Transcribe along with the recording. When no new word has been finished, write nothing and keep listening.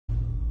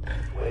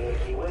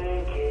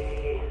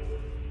Winky.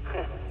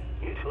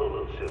 You two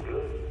look so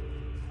good.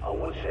 I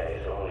would say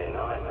it's only a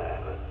nightmare,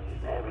 but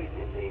isn't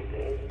everything these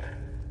days?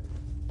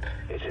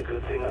 It's a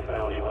good thing I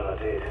found you when I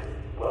did.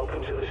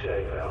 Welcome to the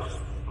safe house.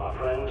 My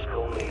friends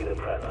call me the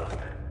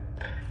Prepper.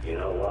 You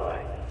know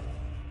why?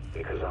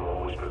 Because I'm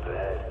always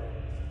prepared.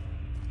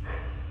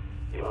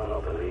 You might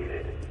not believe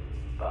it,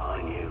 but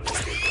I knew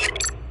this was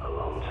coming a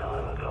long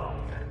time ago.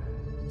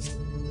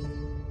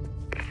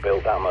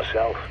 Built that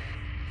myself.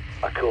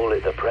 I call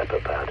it the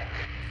Prepper Pad.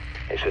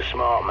 It's a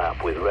smart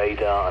map with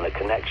radar and a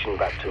connection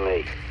back to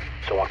me,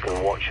 so I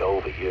can watch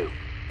over you.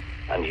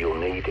 And you'll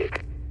need it.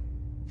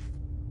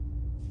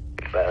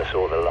 Better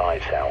sort the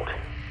lights out.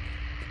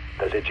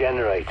 There's a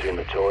generator in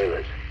the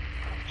toilets.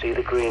 See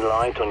the green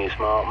light on your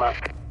smart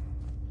map?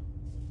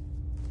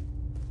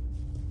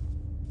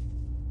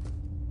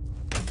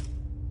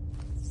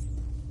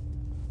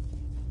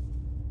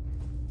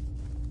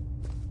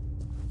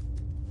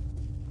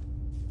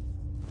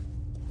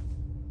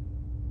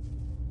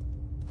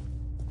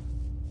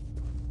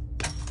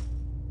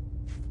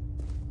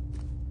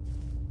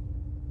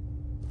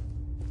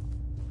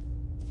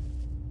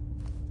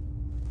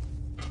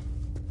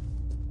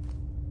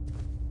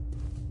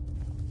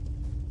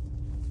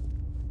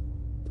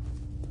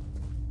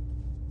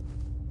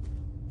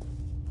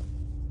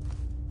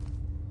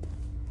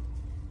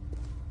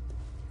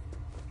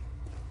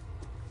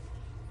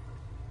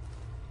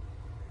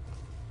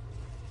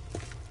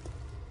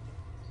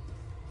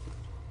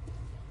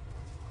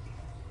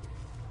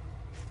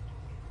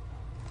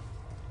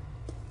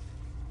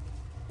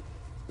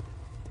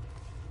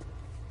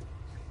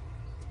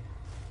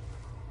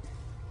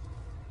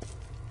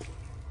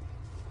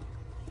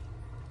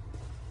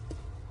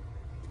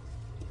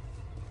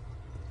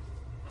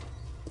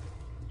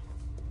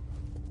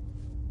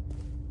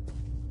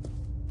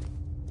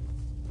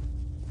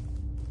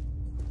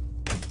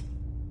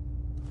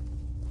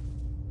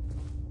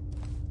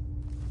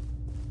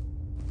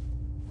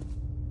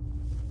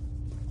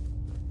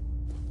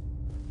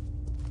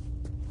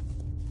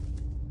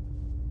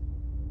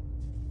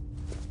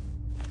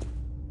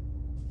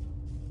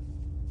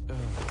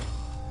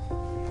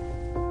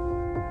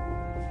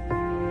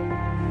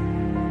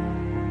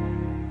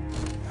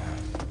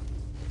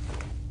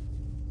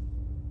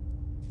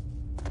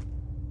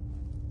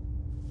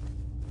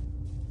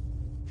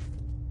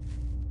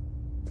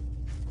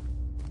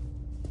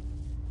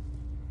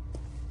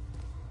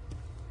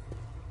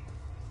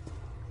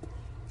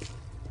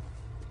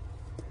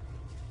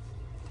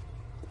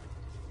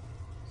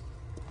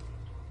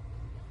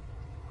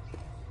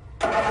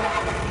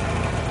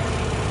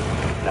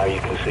 Now you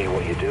can see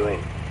what you're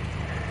doing.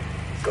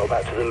 Go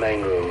back to the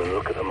main room and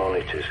look at the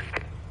monitors.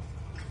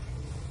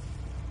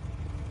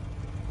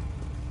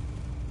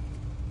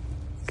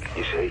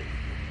 You see?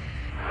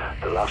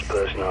 The last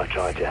person I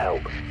tried to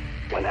help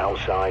went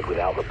outside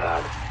without the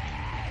pad.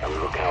 And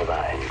look how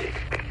that ended.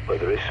 But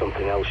there is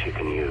something else you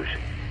can use.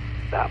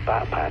 That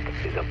backpack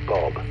is a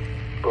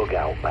bug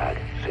out bag,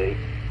 see?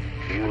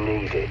 You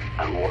need it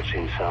and what's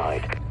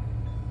inside.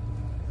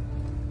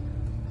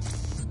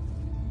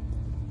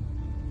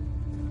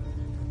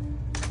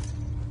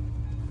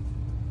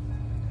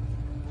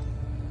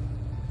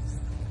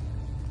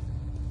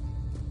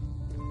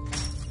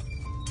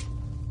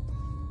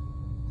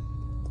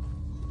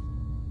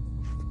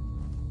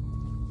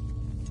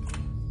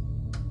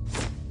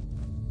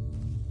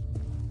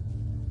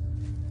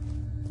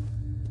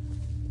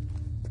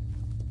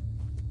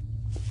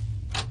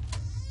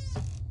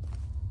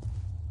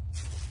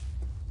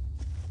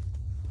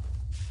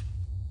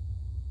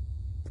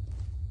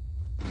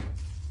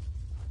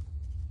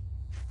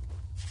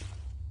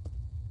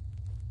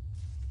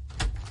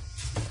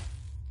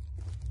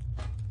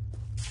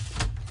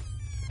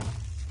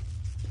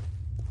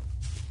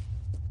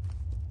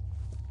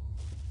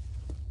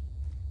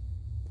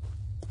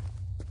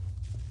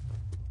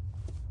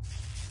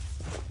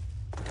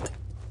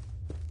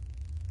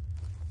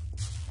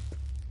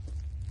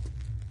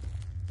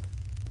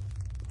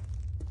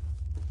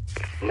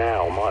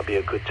 Now might be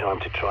a good time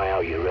to try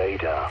out your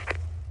radar.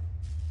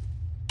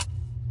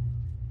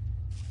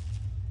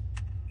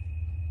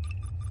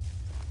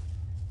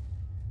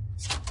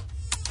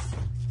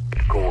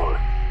 Go on,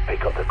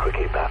 pick up the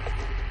cricket bat.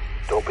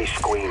 Don't be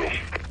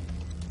squeamish.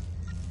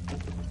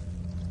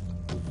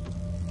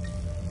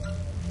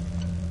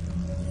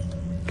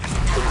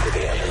 Think of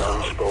it as an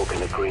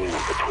unspoken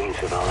agreement between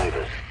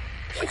survivors.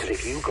 Because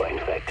if you got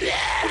infected,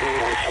 wouldn't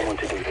you want someone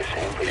to do the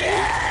same for you?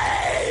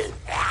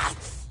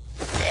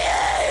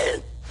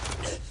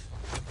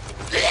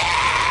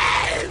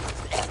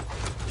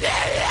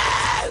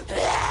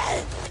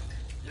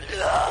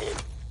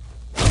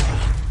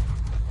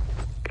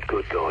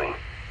 Good going.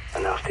 A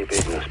nasty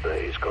business, but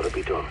it's got to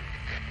be done.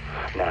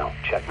 Now,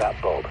 check that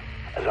bob.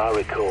 As I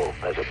recall,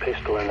 there's a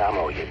pistol and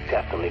ammo you're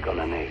definitely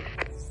gonna need.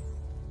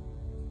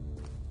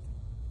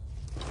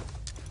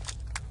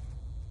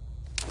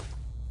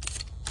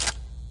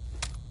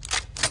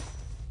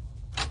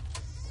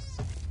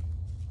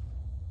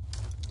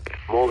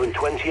 More than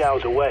spend 20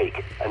 hours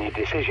awake and your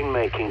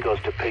decision-making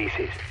goes to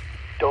pieces.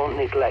 Don't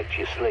neglect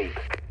your sleep.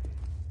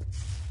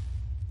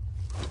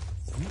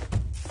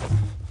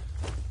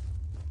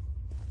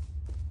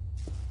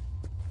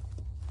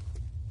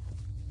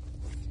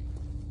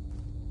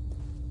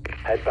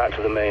 Head back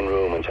to the main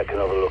room and take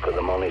another look at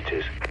the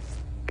monitors.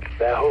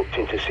 They're hooked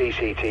into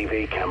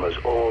CCTV cameras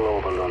all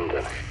over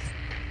London.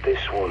 This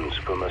one's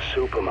from a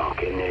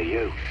supermarket near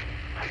you.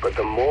 But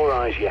the more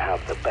eyes you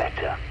have, the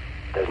better.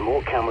 There's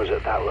more cameras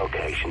at that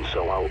location,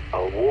 so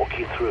I'll walk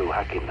you through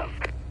hacking them.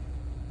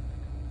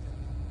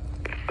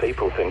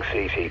 People think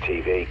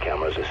CCTV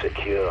cameras are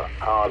secure,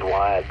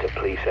 hardwired to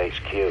police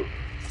HQ.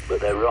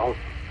 But they're wrong.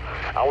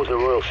 I was a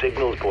Royal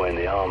Signals boy in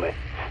the army.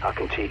 I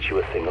can teach you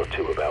a thing or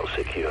two about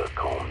secure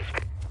comms.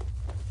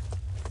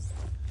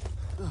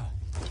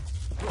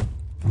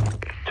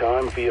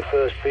 Time for your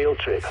first field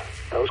trip.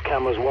 Those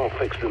cameras won't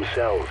fix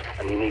themselves,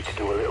 and you need to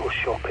do a little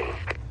shopping.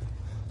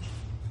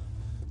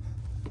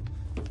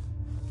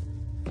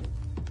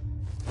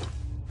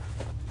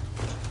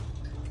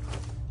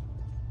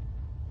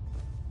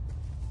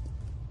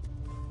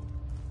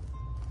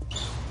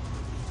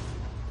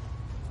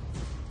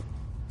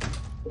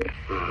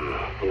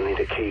 You'll need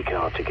a key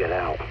card to get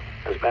out.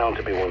 There's bound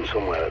to be one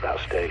somewhere at that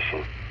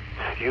station.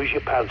 Use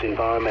your pad's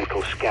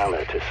environmental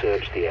scanner to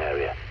search the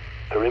area.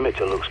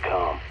 Perimeter looks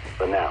calm,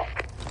 for now.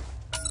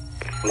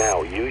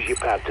 Now, use your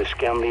pad to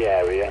scan the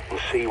area and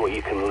see what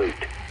you can loot.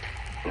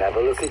 Never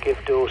look a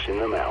gift horse in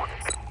the mouth.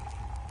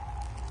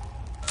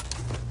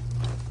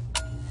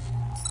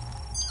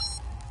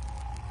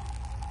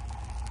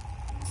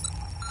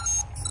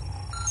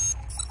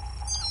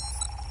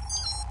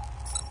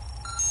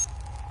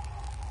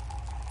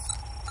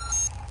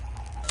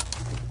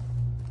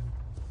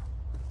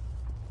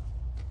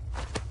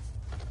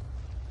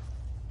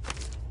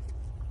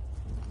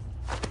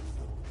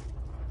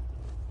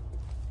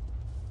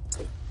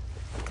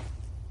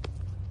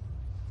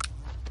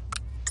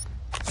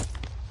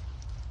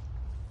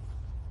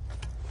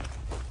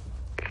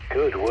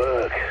 Good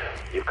work.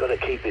 You've got to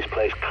keep this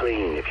place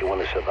clean if you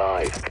want to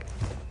survive.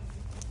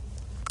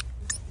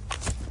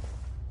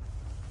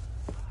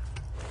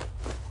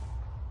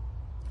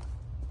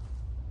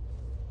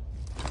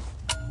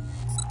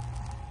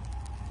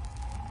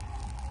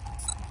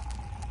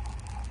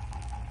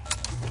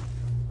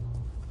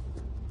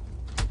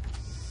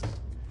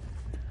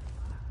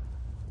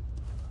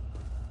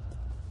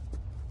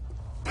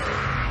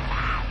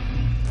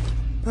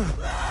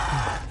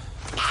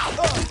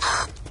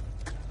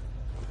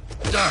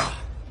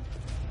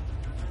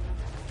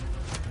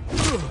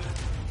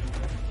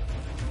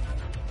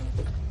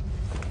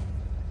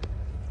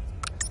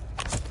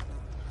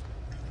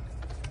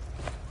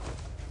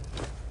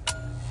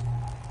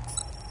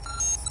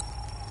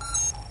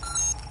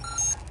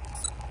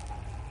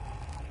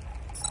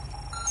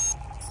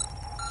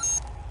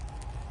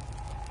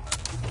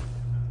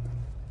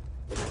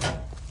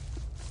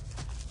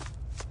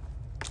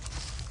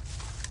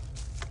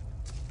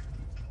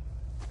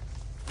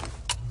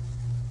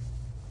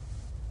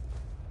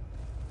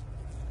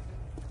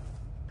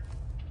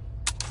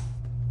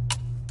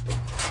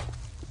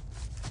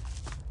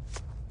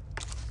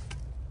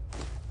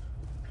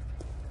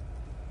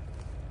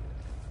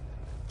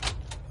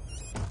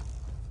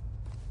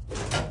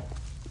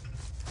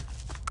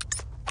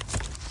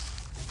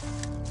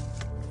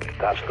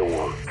 That's the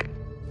one.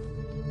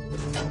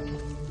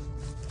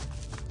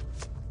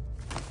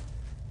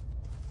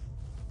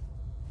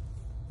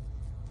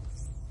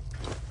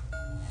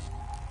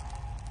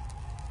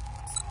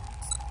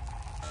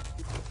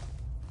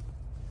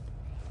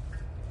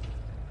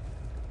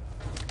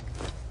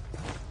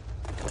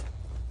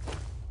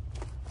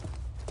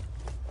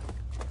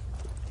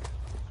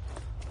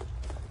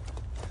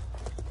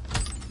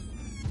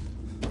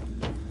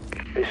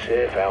 This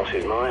safe house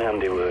is my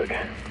handiwork.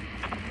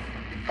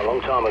 A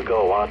long time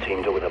ago, I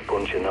teamed up with a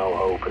bunch of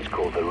no-hopers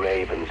called the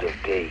Ravens of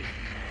D.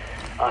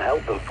 I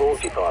helped them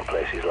fortify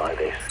places like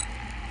this,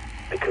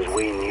 because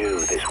we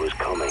knew this was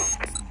coming.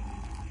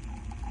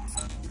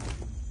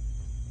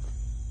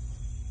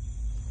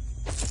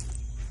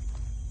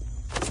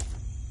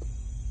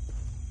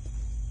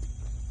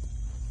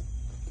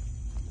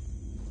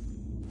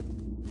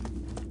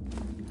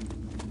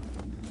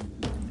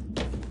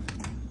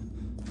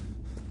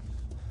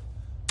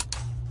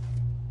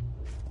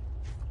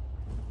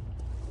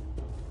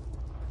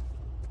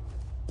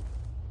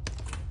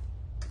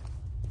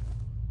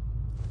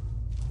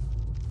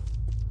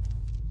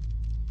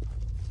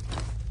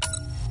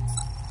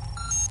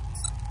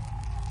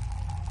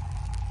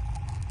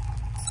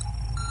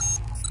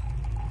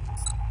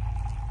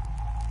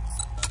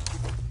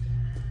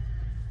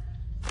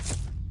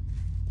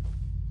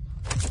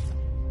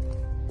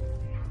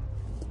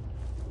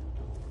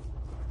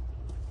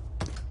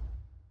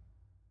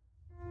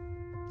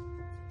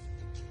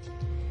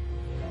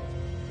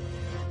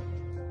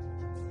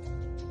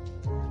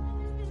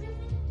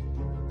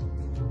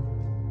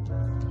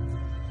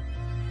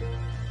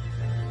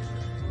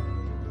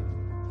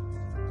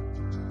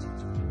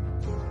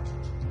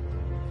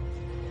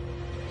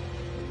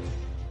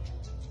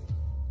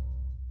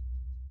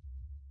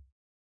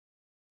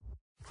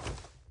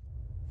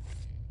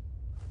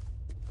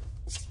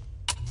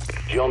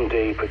 John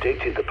Dee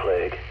predicted the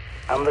plague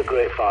and the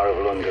Great Fire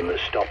of London that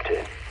stopped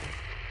it.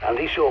 And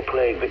he saw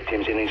plague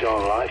victims in his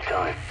own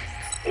lifetime.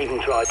 Even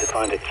tried to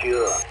find a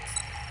cure.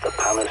 The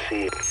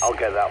panacea. I'll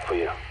get that for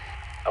you.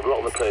 I've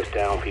locked the place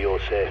down for your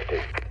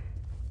safety.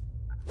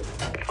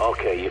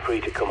 Okay, you're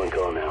free to come and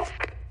go now.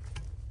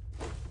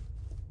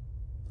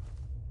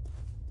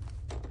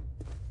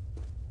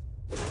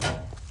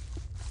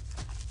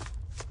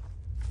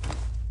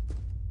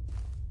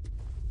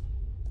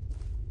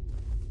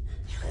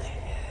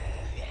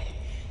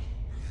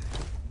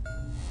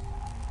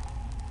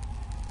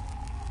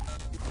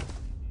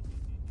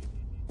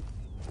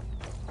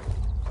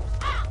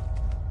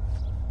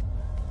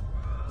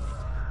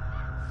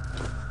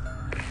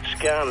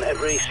 Scan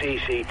every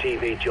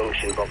CCTV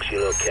junction box you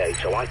locate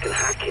so I can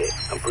hack it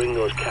and bring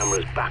those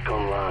cameras back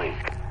online.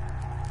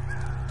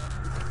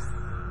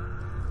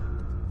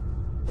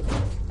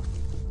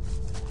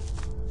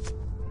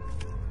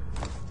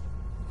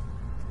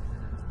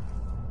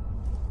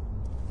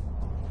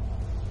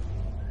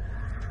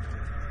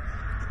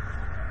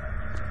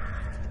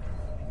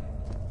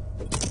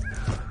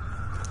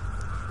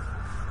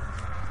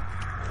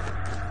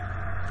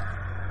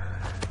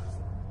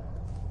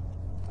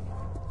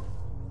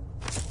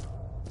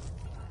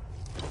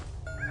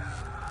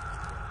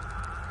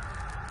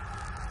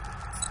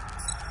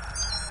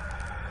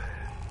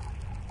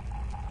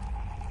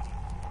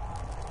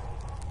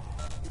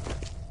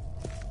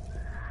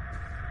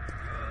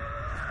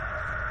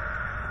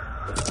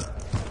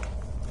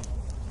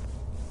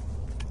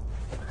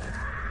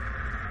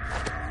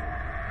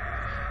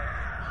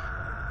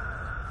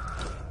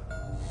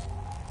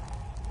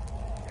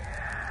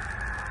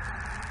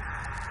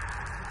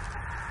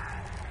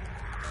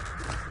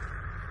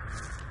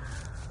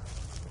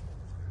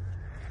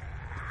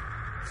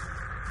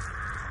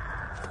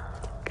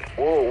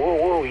 Whoa, whoa,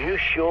 whoa, you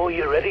sure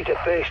you're ready to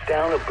face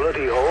down a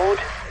bloody horde?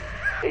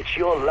 It's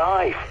your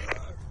life.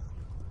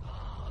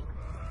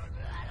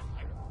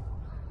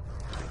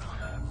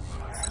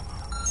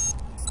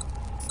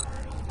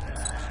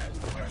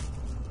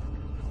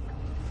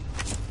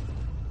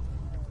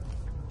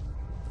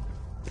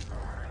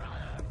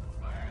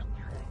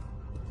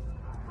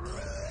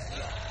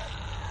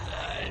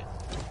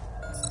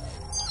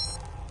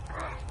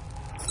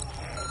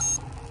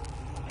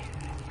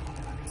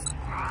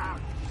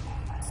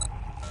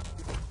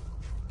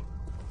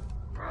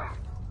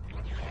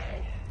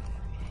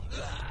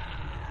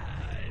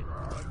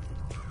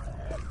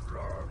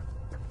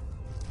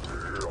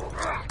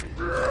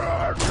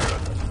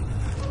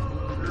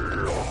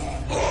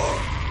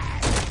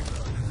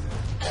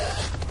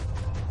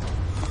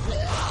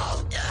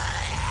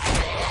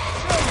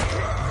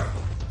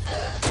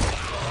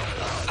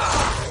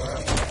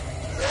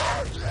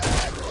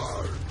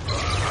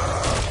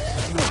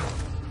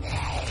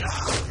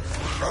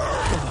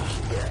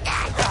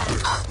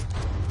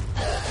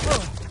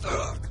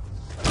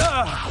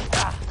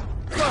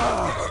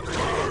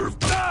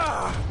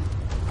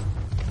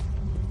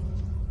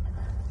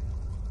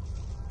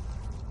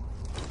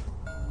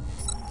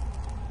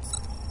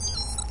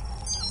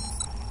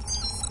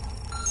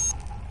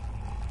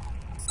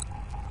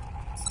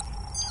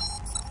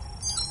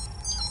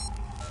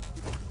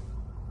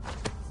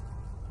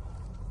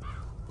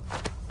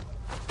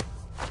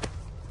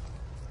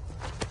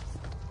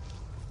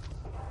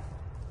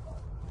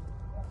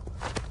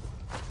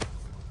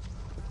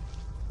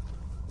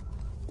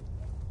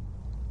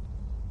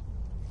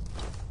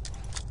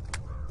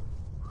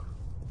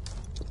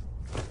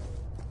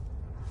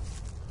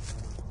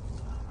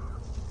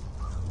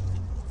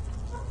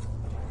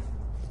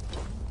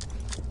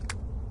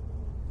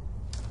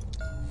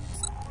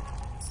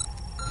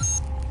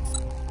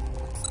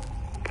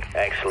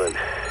 Excellent.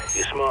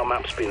 Your smart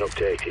map's been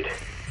updated.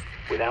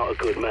 Without a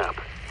good map,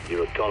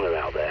 you're a goner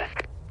out there.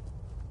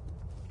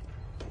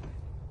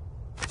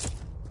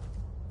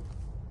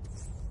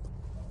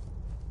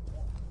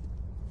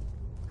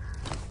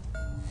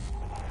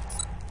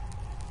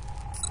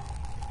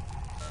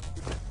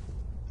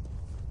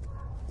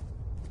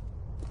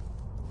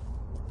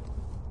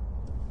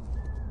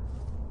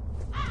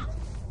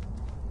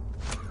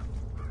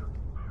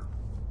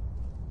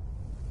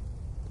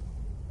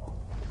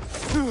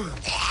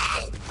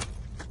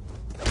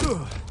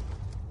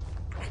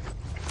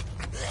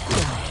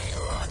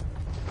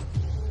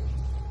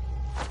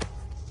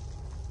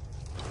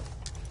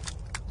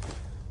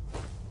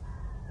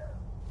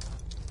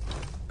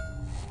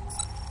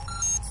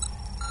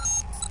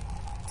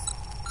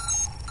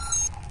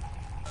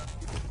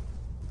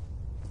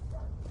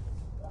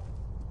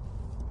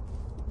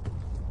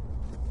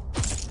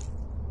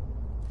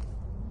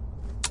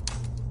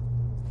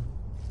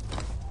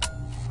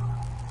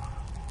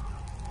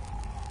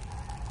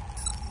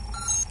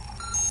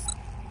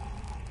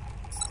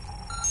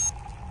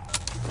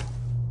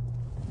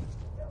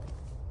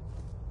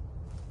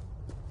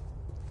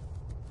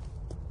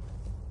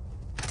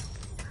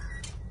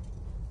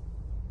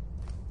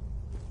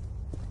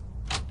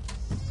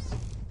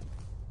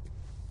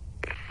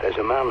 There's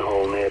a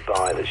manhole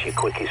nearby that's your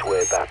quickest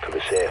way back to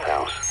the safe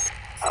house.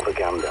 Have a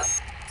gander.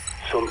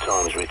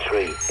 Sometimes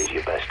retreat is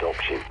your best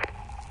option.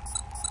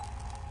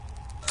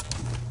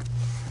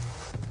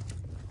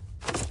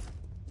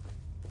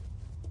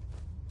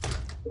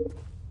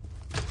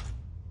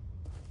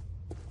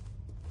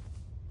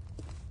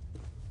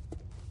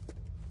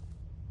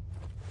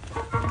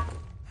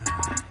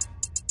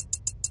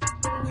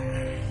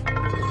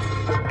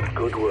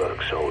 Good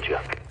work,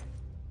 soldier.